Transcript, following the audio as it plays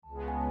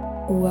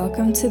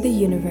Welcome to the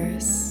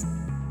universe.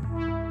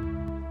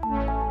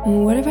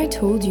 What if I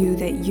told you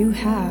that you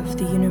have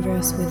the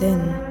universe within?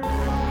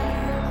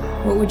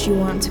 What would you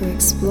want to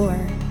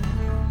explore?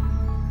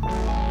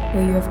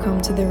 Well, you have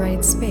come to the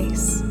right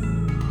space.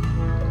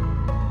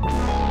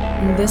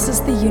 This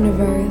is the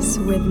universe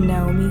with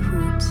Naomi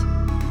Hoot.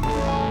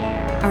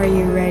 Are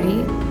you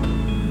ready?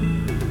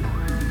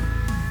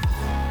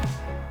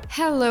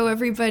 Hello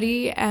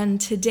everybody,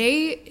 and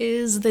today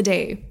is the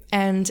day.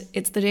 And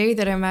it's the day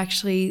that I'm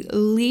actually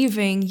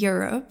leaving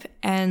Europe.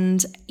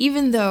 And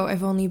even though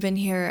I've only been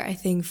here, I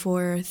think,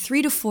 for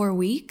 3 to 4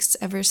 weeks,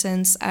 ever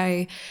since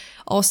I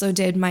also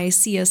did my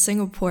Sia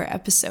Singapore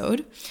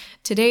episode,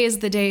 today is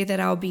the day that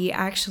I'll be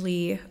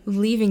actually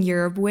leaving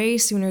Europe way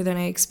sooner than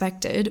I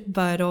expected,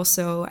 but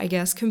also, I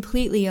guess,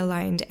 completely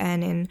aligned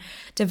and in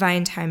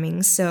divine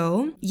timing.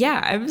 So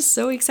yeah, I'm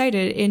so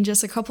excited. In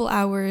just a couple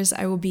hours,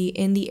 I will be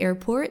in the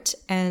airport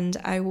and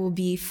I will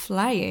be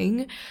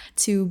flying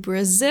to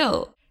Brazil.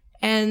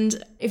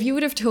 And if you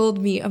would have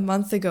told me a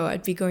month ago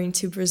I'd be going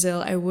to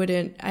Brazil, I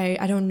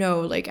don't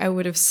know, I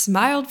would have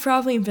smiled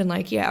probably and been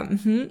like, yeah,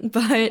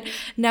 but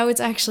now it's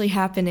actually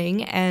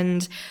happening.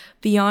 And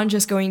beyond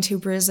just going to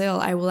Brazil,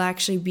 I will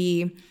actually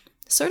be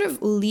sort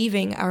of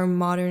leaving our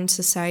modern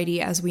society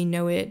as we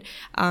know it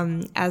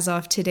as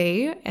of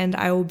today. And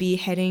I will be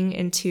heading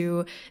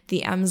into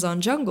the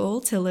Amazon jungle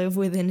to live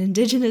with an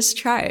indigenous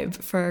tribe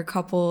for a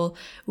couple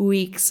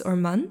weeks or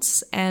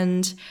months.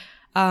 And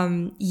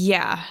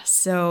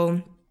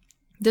so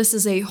this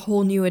is a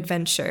whole new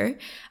adventure.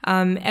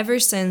 Ever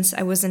since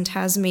I was in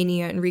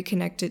Tasmania and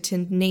reconnected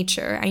to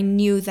nature, I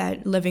knew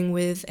that living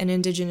with an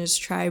indigenous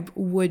tribe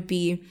would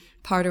be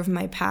part of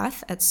my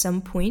path at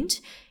some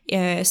point,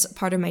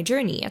 part of my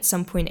journey at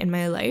some point in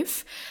my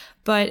life.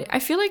 But I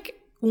feel like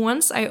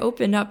once I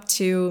open up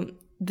to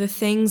the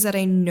things that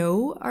I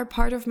know are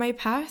part of my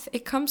path,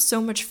 it comes so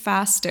much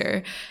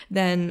faster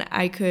than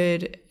I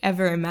could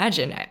ever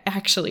imagine,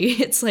 actually.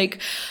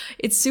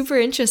 It's super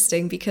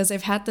interesting because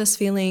I've had this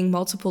feeling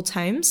multiple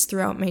times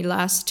throughout my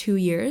last 2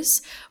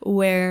 years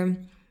where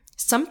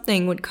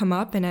something would come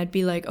up and I'd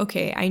be like,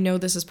 okay, I know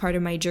this is part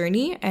of my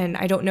journey and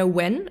I don't know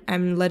when.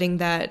 I'm leaving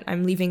that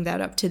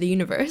up to the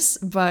universe,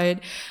 but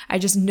I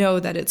just know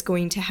that it's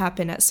going to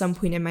happen at some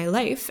point in my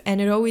life.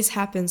 And it always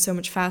happens so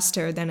much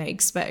faster than I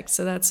expect.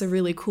 So that's a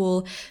really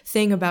cool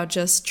thing about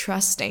just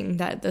trusting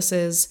that this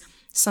is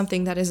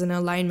something that is in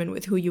alignment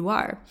with who you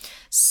are.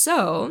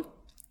 So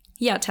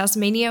yeah,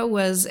 Tasmania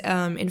was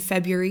in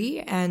February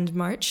and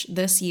March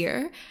this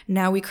year.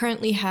 Now we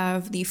currently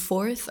have the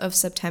 4th of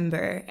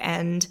September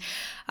and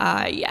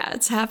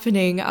it's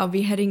happening. I'll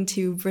be heading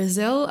to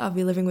Brazil. I'll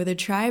be living with a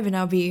tribe and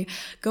I'll be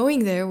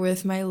going there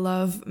with my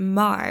love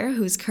Mar,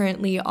 who's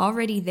currently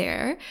already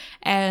there.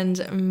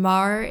 And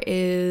Mar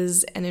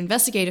is an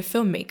investigative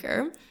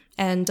filmmaker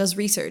and does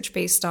research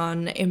based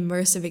on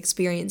immersive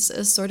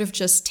experiences, sort of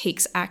just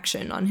takes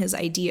action on his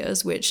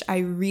ideas, which I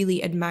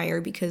really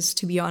admire because,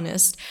 to be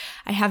honest,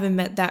 I haven't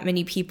met that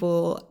many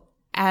people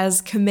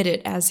as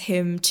committed as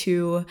him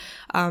to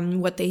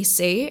what they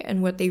say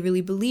and what they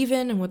really believe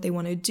in and what they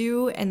want to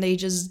do, and they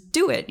just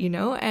do it,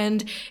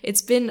 and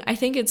I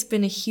think it's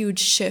been a huge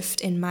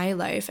shift in my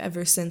life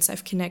ever since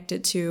I've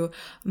connected to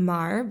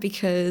Mar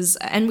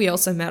and we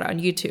also met on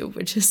YouTube,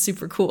 which is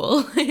super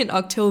cool, in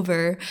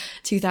October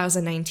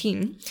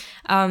 2019.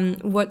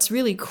 What's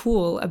really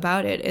cool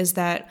about it is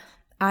that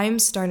I'm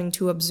starting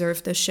to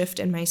observe the shift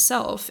in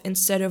myself.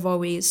 Instead of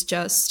always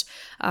just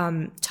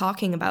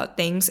talking about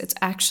things, it's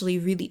actually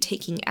really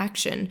taking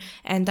action.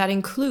 And that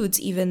includes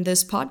even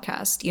this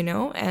podcast,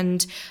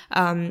 And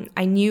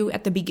I knew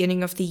at the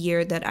beginning of the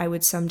year that I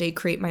would someday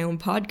create my own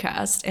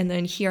podcast. And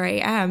then here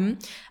I am,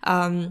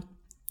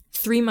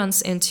 3 months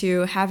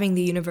into having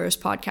the Universe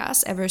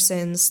podcast ever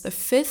since the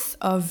 5th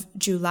of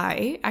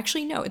July.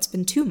 Actually, no, it's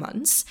been 2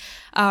 months.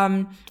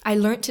 I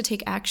learned to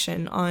take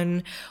action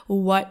on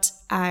what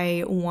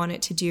I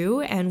wanted to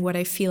do and what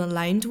I feel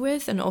aligned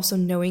with, and also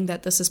knowing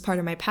that this is part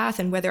of my path,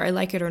 and whether I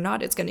like it or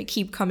not, it's going to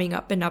keep coming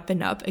up and up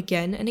and up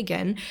again and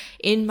again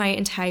in my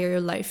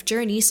entire life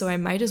journey, so I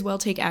might as well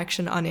take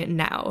action on it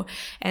now.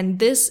 And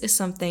this is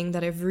something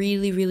that I've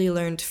really, really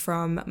learned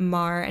from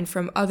Mar and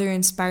from other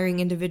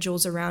inspiring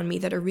individuals around me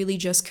that are really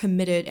just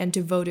committed and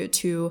devoted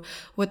to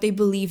what they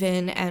believe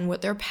in and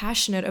what they're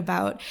passionate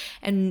about,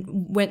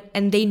 and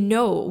they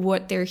know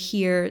what they're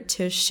here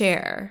to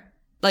share.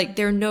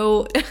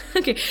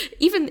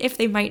 Even if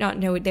they might not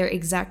know their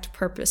exact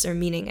purpose or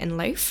meaning in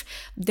life,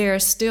 they're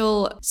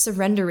still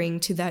surrendering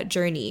to that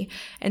journey.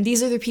 And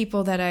these are the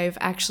people that I've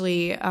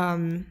actually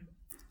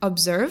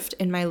observed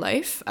in my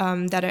life,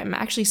 that I'm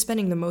actually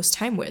spending the most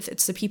time with.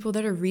 It's the people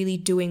that are really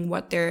doing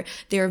what they're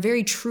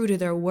very true to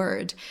their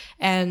word.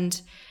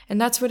 And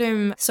that's what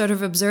I'm sort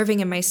of observing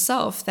in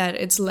myself, that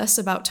it's less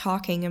about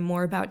talking and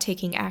more about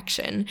taking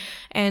action.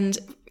 And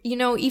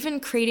even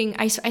creating,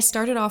 I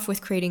started off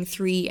with creating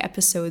 3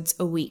 episodes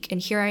a week,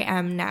 and here I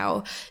am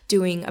now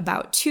doing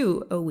about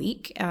 2 a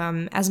week,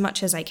 as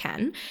much as I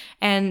can.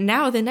 And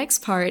now the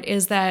next part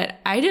is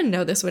that I didn't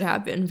know this would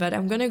happen, but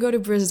I'm going to go to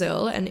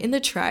Brazil, and in the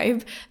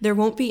tribe, there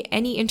won't be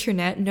any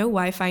internet, no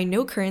Wi-Fi,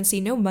 no currency,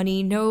 no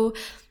money, no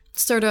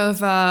sort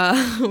of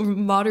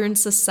modern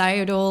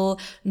societal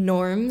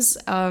norms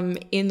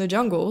in the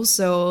jungle.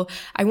 So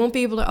I won't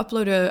be able to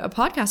upload a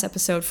podcast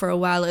episode for a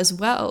while as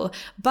well.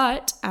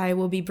 But I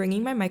will be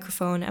bringing my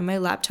microphone and my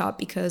laptop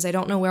because I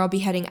don't know where I'll be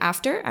heading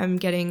after. I'm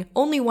getting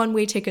only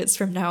one-way tickets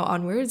from now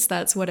onwards.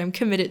 That's what I'm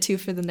committed to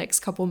for the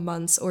next couple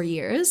months or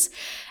years.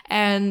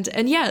 And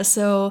yeah,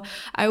 so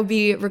I will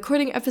be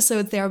recording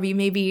episodes. There will be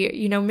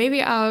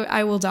maybe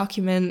I will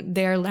document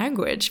their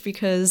language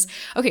because,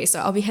 okay, so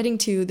I'll be heading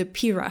to the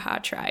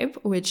Piraha tribe,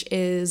 which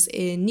is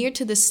near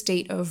to the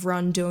state of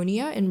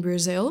Rondônia in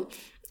Brazil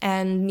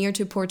and near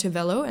to Porto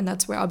Velho, and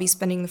that's where I'll be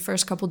spending the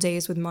first couple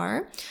days with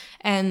Mar.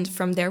 And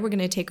from there, we're going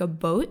to take a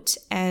boat.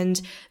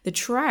 And the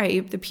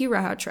tribe, the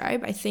Piraha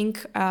tribe, I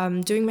think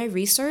doing my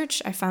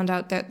research, I found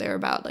out that there are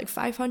about like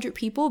 500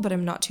 people, but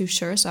I'm not too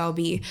sure. So I'll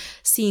be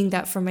seeing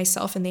that for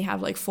myself. And they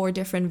have like 4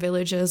 different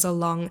villages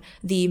along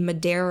the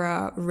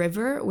Madeira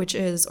River, which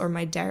is, or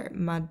Madeira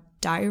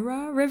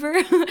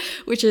River,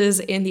 which is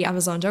in the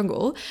Amazon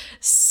jungle.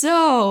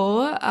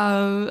 So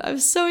I'm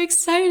so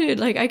excited.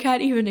 Like, I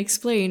can't even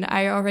explain.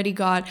 I already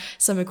got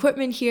some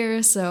equipment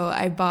here. So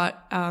I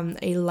bought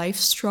a life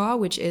straw,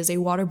 which is a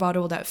water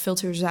bottle that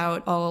filters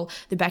out all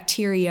the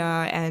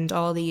bacteria and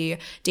all the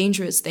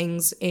dangerous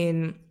things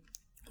in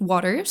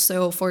water.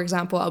 So for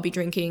example, I'll be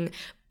drinking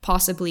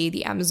possibly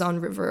the Amazon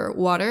River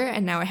water,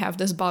 and now I have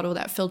this bottle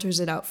that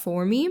filters it out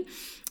for me.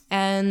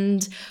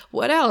 And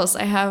what else?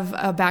 I have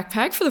a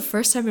backpack for the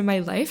first time in my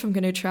life. I'm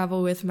going to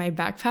travel with my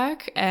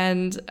backpack,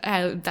 and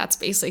that's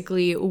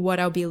basically what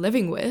I'll be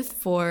living with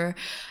for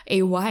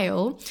a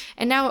while.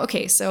 And now,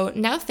 okay, so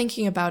now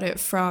thinking about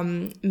it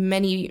from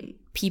many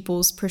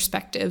people's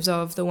perspectives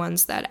of the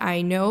ones that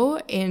I know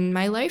in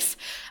my life.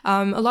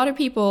 A lot of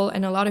people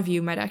and a lot of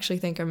you might actually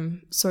think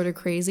I'm sort of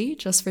crazy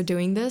just for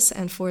doing this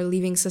and for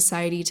leaving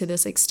society to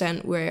this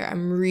extent where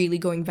I'm really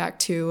going back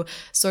to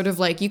sort of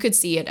like, you could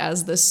see it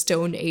as the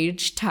Stone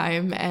Age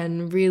time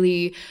and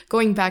really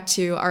going back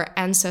to our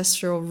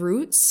ancestral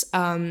roots,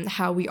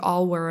 how we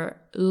all were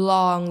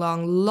long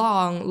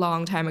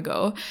time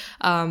ago.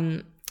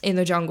 In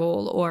the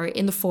jungle or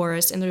in the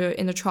forest, in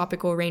the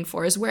tropical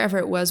rainforest, wherever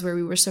it was where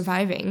we were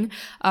surviving.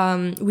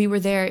 We were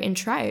there in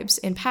tribes,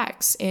 in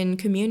packs, in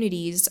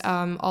communities,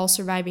 all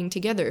surviving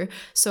together.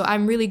 So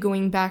I'm really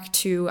going back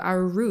to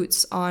our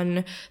roots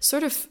on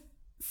sort of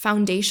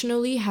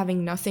foundationally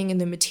having nothing in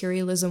the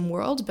materialism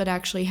world, but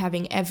actually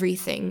having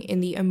everything in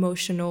the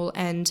emotional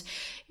and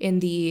in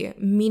the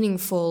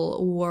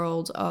meaningful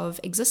world of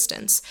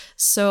existence.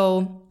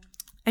 So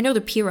I know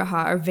the Piraha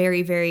are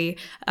very, very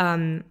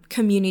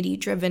community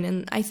driven,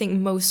 and I think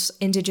most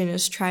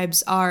indigenous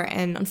tribes are,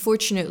 and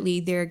unfortunately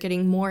they're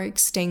getting more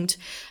extinct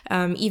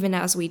even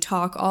as we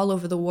talk all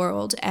over the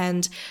world.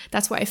 And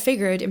that's why I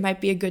figured it might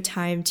be a good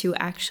time to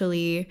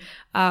actually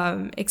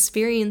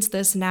experience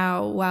this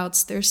now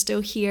whilst they're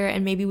still here,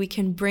 and maybe we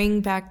can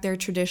bring back their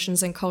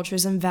traditions and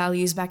cultures and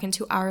values back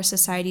into our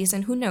societies.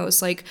 And who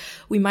knows, like,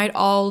 we might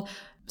all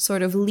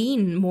sort of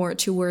lean more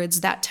towards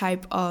that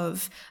type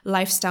of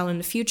lifestyle in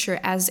the future,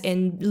 as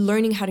in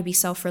learning how to be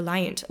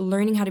self-reliant,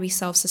 learning how to be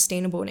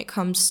self-sustainable when it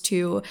comes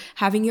to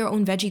having your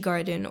own veggie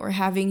garden or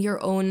having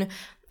your own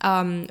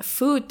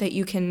food that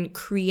you can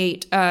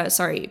plant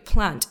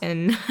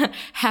and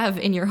have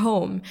in your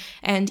home.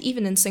 And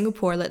even in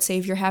Singapore, let's say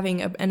if you're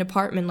having an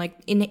apartment, like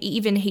in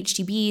even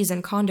HDBs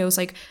and condos,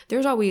 like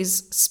there's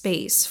always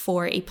space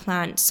for a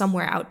plant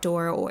somewhere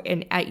outdoor or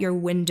at your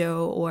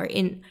window or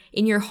in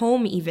your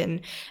home even.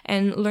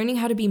 And learning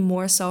how to be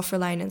more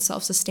self-reliant and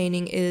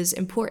self-sustaining is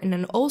important.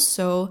 And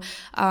also,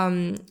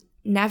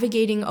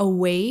 navigating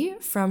away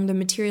from the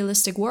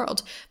materialistic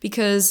world,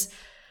 because,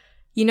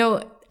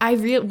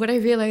 what I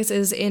realize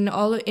is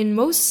in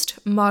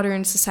most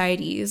modern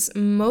societies,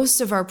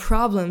 most of our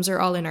problems are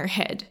all in our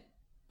head.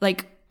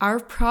 Like, our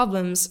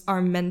problems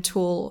are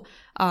mental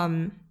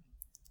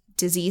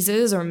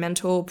diseases or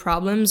mental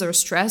problems or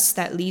stress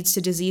that leads to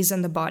disease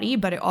in the body,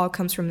 but it all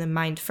comes from the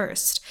mind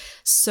first.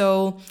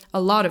 So a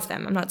lot of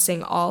them, I'm not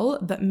saying all,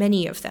 but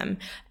many of them.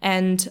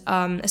 And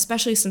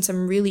especially since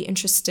I'm really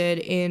interested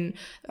in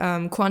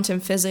quantum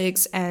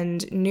physics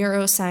and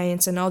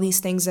neuroscience and all these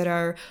things that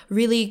are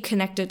really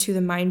connected to the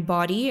mind,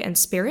 body, and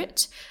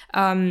spirit,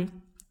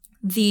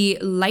 the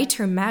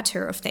lighter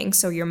matter of things,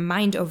 so your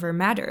mind over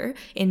matter,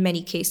 in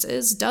many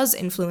cases, does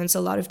influence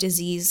a lot of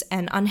disease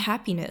and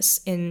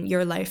unhappiness in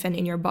your life and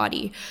in your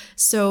body.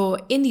 So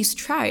in these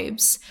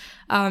tribes,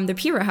 the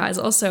Piraha is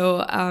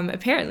also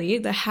apparently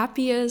the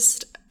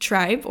happiest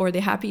tribe or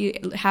the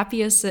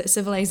happiest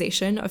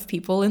civilization of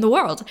people in the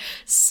world.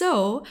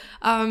 So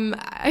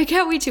I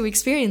can't wait to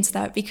experience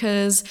that,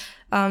 because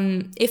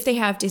if they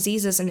have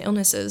diseases and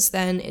illnesses,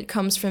 then it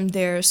comes from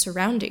their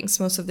surroundings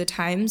most of the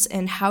times.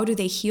 And how do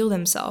they heal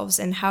themselves?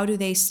 And how do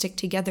they stick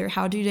together?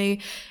 How do they,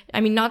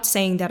 I mean, not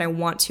saying that I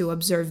want to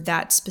observe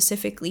that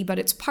specifically, but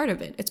it's part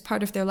of it. It's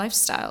part of their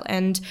lifestyle.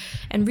 And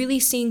really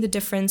seeing the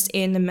difference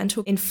in the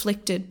mental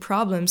inflicted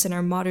problems in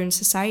our modern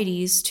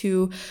societies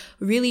to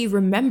really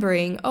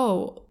remembering,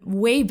 oh,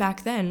 way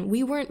back then,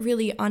 we weren't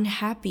really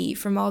unhappy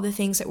from all the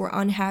things that we're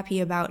unhappy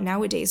about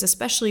nowadays,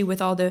 especially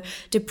with all the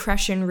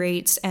depression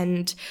rates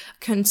and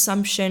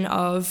consumption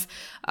of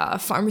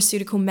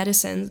pharmaceutical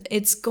medicine.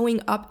 It's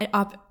going up and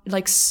up,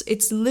 like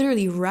it's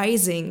literally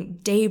rising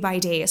day by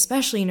day,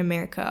 especially in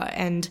America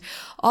and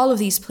all of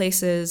these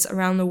places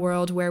around the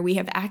world where we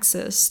have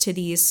access to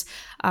these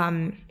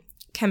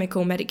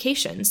chemical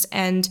medications.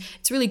 And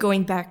it's really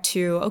going back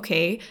to,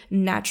 okay,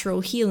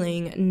 natural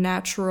healing,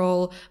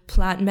 natural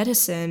plant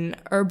medicine,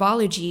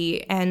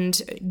 herbology,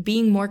 and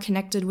being more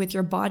connected with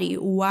your body.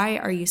 Why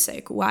are you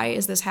sick? Why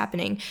is this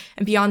happening?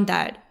 And beyond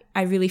that,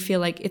 I really feel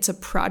like it's a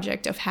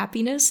project of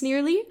happiness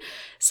nearly.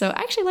 So I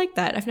actually like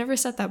that. I've never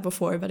said that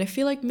before, but I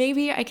feel like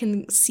maybe I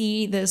can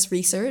see this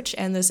research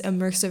and this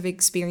immersive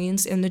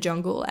experience in the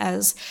jungle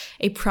as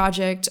a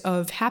project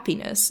of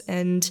happiness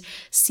and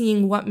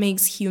seeing what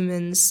makes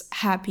humans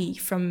happy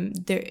from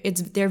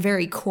their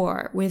very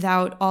core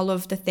without all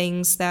of the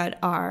things that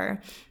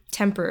are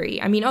temporary.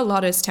 I mean, a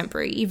lot is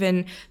temporary.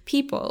 Even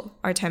people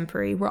are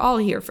temporary. We're all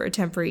here for a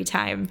temporary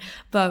time.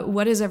 But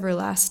what is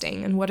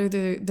everlasting? And what are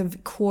the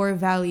core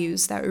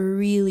values that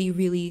really,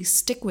 really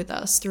stick with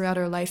us throughout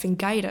our life and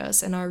guide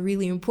us and are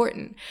really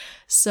important?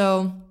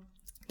 So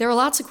there are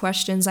lots of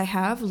questions I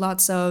have,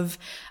 lots of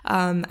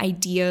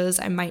ideas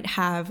I might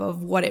have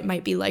of what it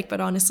might be like,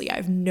 but honestly, I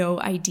have no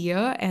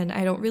idea. And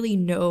I don't really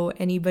know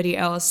anybody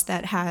else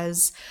that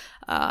has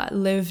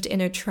lived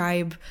in a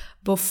tribe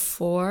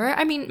before.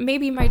 I mean,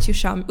 maybe my two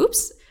shamans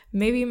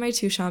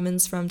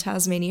from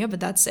Tasmania, but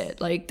that's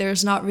it. Like,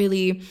 there's not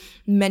really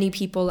many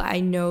people I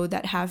know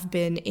that have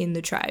been in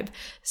the tribe.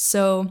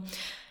 So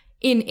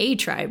in a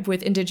tribe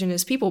with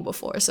indigenous people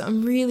before. So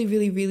I'm really,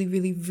 really, really,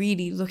 really,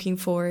 really looking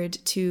forward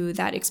to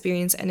that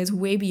experience. And it's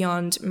way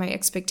beyond my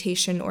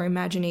expectation or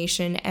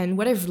imagination. And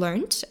what I've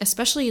learned,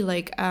 especially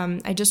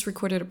I just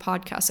recorded a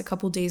podcast a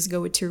couple days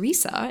ago with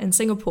Teresa in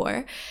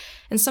Singapore.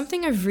 And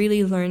something I've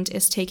really learned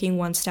is taking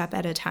one step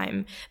at a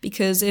time.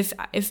 Because if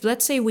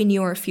let's say we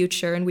knew our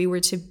future and we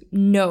were to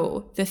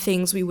know the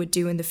things we would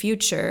do in the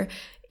future,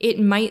 it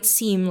might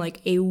seem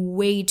like a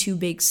way too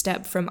big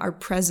step from our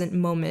present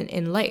moment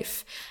in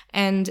life.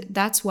 And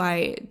that's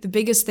why the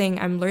biggest thing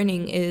I'm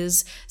learning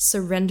is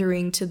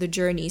surrendering to the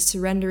journey,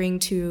 surrendering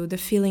to the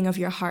feeling of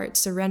your heart,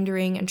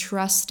 surrendering and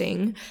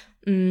trusting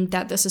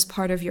that this is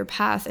part of your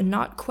path and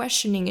not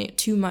questioning it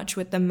too much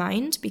with the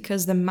mind,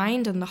 because the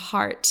mind and the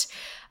heart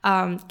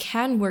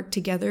can work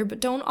together, but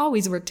don't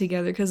always work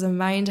together because the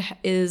mind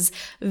is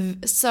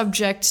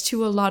subject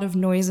to a lot of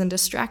noise and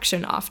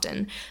distraction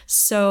often.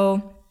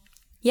 So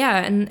yeah,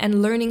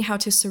 and learning how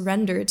to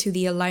surrender to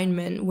the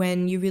alignment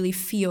when you really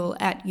feel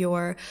at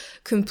your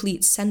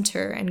complete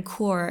center and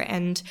core.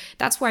 And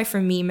that's why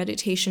for me,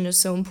 meditation is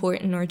so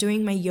important, or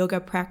doing my yoga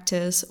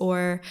practice,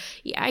 or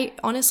I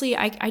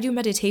do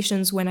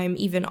meditations when I'm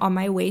even on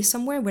my way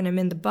somewhere, when I'm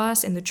in the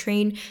bus, in the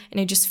train, and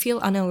I just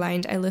feel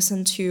unaligned. I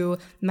listen to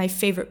my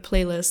favorite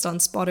playlist on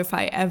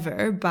Spotify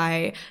ever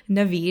by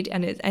Naveed,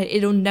 and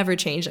it'll never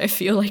change. I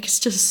feel like it's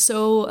just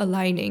so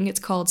aligning. It's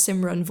called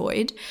Simran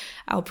Void.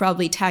 I'll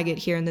probably tag it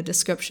here in the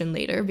description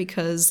later,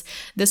 because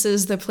this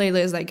is the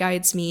playlist that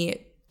guides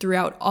me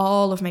throughout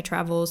all of my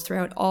travels,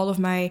 throughout all of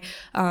my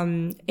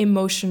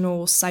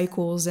emotional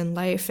cycles in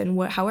life,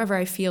 and however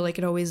I feel like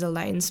it always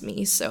aligns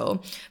me.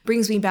 So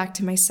brings me back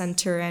to my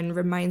center and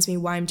reminds me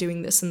why I'm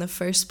doing this in the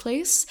first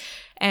place.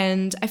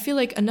 And I feel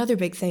like another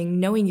big thing,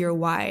 knowing your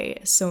why,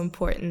 is so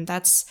important.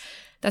 That's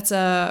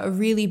a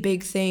really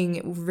big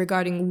thing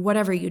regarding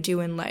whatever you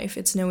do in life.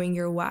 It's knowing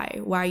your why.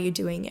 Why are you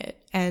doing it?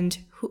 And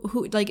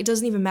who like, it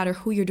doesn't even matter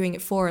who you're doing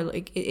it for.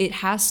 Like, it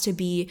has to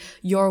be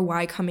your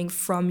why coming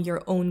from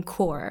your own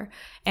core.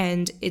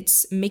 And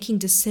it's making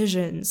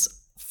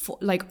decisions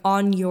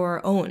on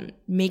your own,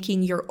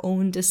 making your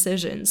own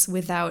decisions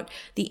without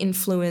the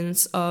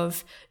influence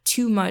of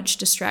too much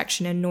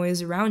distraction and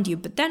noise around you.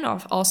 But then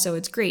also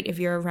it's great if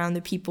you're around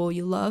the people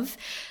you love,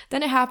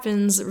 then it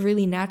happens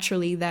really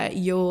naturally that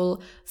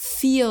you'll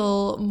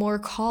feel more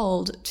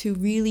called to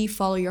really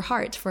follow your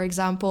heart. For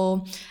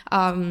example,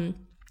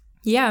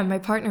 my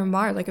partner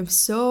Mar, I'm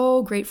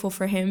so grateful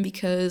for him,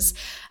 because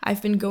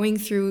I've been going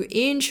through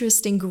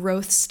interesting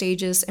growth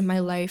stages in my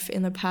life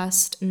in the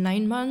past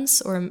 9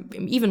 months, or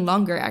even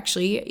longer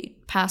actually,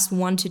 past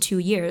 1 to 2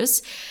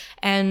 years.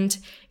 And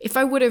if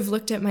I would have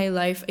looked at my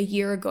life a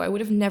year ago, I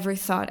would have never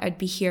thought I'd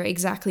be here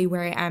exactly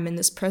where I am in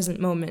this present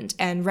moment.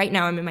 And right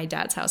now I'm in my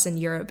dad's house in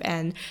Europe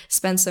and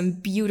spent some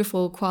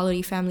beautiful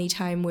quality family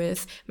time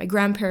with my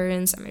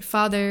grandparents and my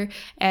father.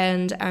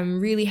 And I'm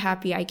really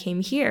happy I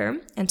came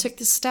here and took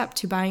the step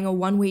to buying a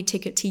one-way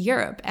ticket to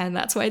Europe. And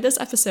that's why this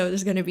episode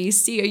is going to be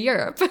See Ya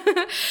Europe.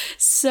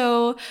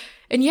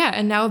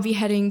 And now I'll be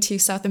heading to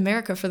South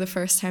America for the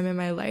first time in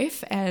my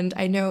life. And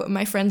I know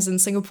my friends in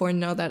Singapore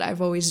know that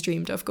I've always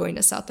dreamed of going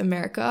to South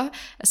America,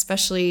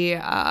 especially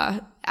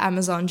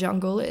Amazon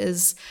jungle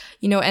is,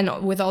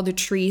 and with all the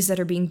trees that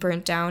are being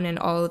burnt down and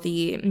all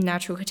the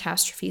natural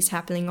catastrophes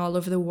happening all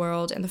over the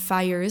world and the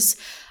fires,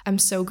 I'm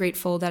so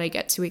grateful that I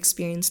get to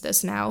experience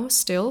this now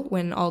still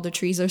when all the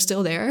trees are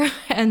still there.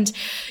 And,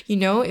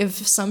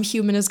 if some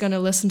human is going to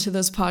listen to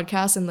this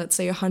podcast in, let's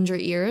say,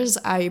 100 years,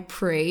 I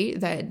pray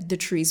that the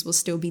trees will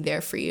still be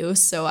there for you.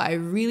 So I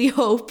really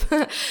hope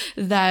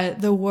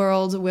that the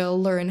world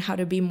will learn how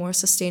to be more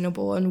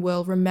sustainable and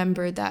will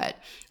remember that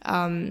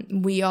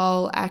we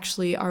all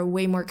actually are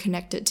way more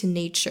connected to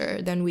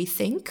nature than we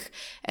think,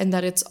 and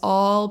that it's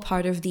all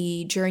part of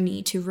the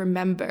journey to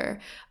remember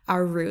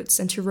our roots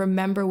and to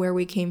remember where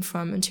we came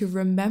from and to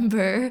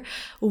remember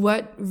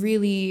what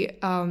really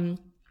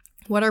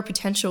what our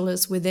potential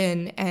is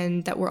within,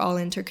 and that we're all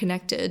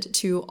interconnected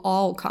to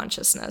all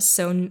consciousness.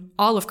 So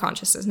all of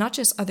consciousness, not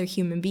just other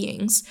human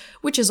beings,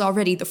 which is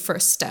already the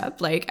first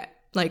step. Like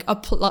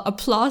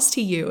applause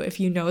to you if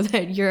you know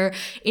that you're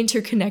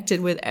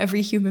interconnected with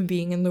every human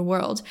being in the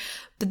world.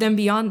 But then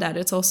beyond that,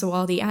 it's also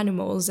all the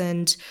animals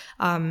and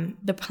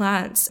the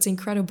plants. It's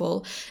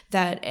incredible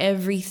that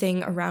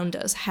everything around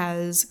us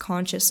has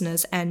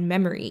consciousness and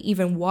memory.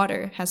 Even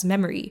water has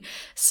memory.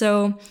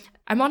 So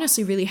I'm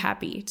honestly really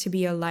happy to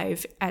be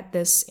alive at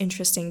this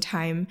interesting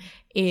time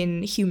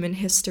in human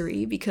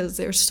history, because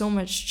there's so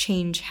much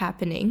change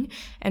happening,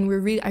 and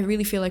I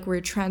really feel like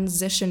we're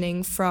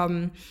transitioning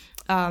from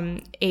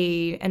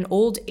an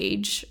old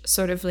age,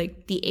 sort of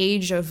like the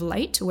age of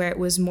light, where it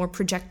was more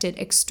projected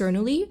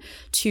externally,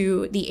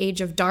 to the age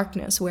of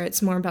darkness, where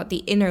it's more about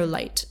the inner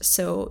light.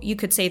 So you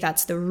could say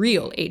that's the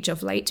real age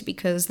of light,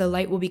 because the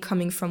light will be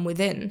coming from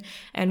within.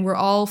 And we're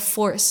all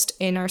forced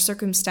in our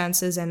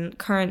circumstances and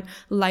current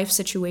life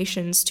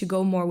situations to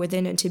go more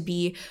within and to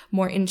be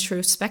more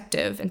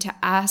introspective and to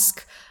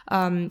ask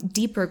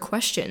deeper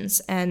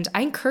questions. And I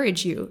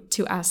encourage you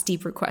to ask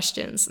deeper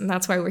questions, and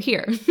that's why we're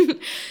here.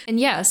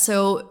 And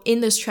so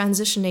in this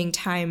transitioning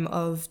time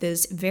of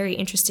this very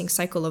interesting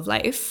cycle of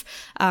life,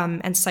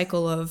 and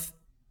cycle of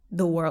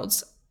the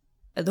world,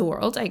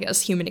 I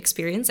guess, human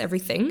experience,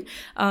 everything,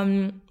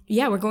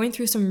 we're going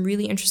through some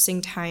really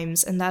interesting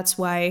times, and that's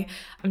why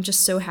I'm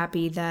just so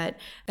happy that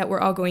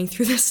we're all going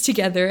through this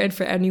together. And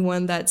for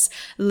anyone that's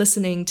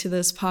listening to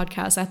this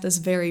podcast at this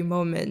very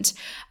moment,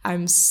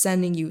 I'm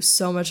sending you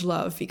so much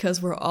love,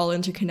 because we're all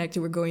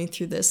interconnected. We're going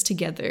through this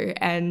together.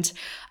 And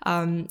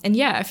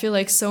I feel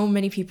like so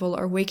many people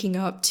are waking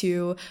up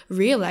to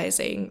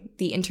realizing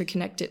the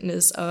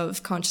interconnectedness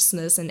of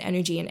consciousness and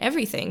energy and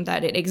everything,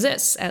 that it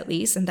exists at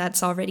least, and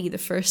that's already the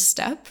first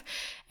step.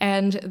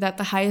 And that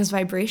the highest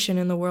vibration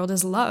in the world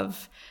is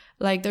love.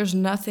 Like, there's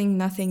nothing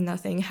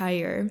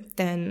higher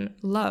than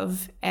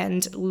love.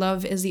 And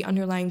love is the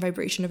underlying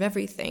vibration of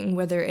everything,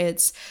 whether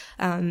it's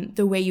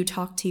the way you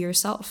talk to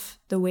yourself,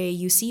 the way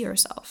you see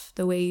yourself,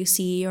 the way you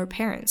see your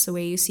parents, the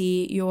way you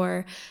see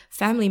your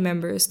family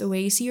members, the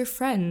way you see your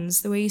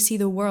friends, the way you see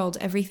the world.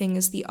 Everything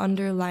is the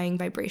underlying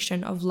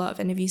vibration of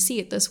love. And if you see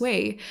it this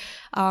way,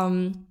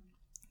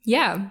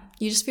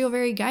 you just feel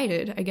very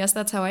guided. I guess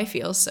that's how I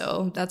feel.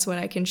 So that's what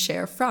I can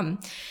share from.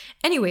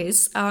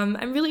 Anyways,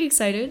 I'm really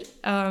excited.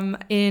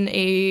 In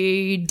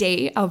a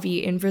day, I'll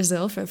be in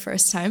Brazil for the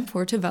first time,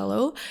 Porto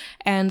Velho.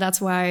 And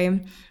that's why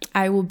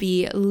I will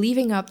be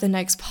leaving up the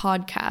next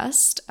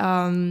podcast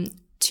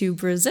to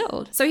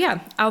Brazil. So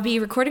I'll be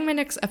recording my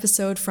next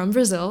episode from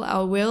Brazil.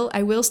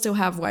 I will still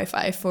have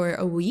Wi-Fi for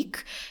a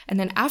week, and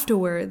then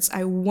afterwards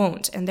I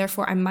won't, and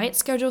therefore I might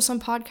schedule some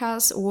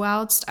podcasts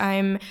whilst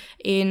I'm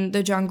in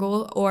the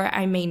jungle, or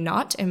I may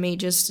not. I may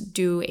just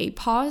do a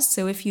pause.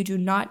 So if you do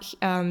not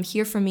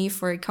hear from me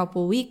for a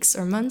couple weeks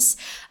or months,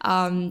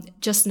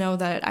 just know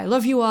that I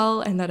love you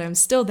all, and that I'm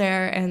still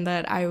there, and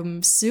that I'll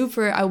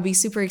be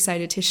super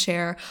excited to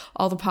share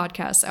all the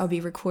podcasts I'll be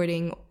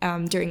recording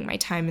during my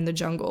time in the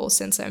jungle,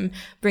 since I'm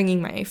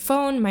bringing my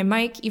phone, my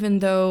mic, even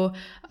though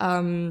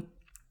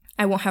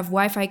I won't have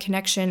Wi-Fi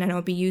connection, and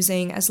I'll be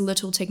using as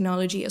little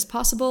technology as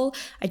possible.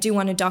 I do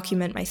want to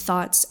document my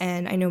thoughts,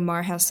 and I know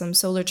Mar has some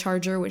solar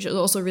charger, which is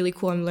also really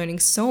cool. I'm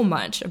learning so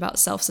much about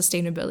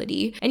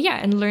self-sustainability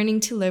and learning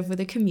to live with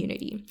a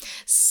community.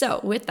 So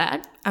with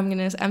that,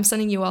 I'm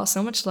sending you all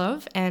so much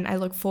love, and I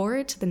look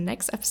forward to the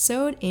next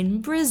episode in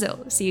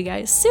Brazil. See you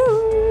guys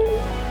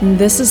soon.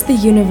 This is The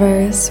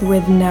Universe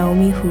with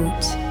Naomi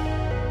Hoot.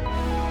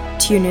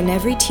 Tune in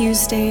every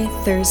Tuesday,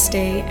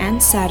 Thursday,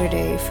 and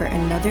Saturday for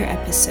another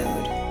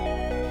episode.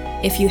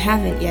 If you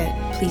haven't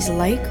yet, please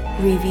like,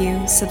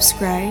 review,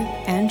 subscribe,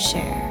 and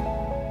share.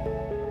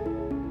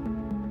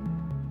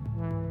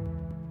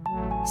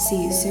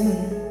 See you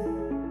soon.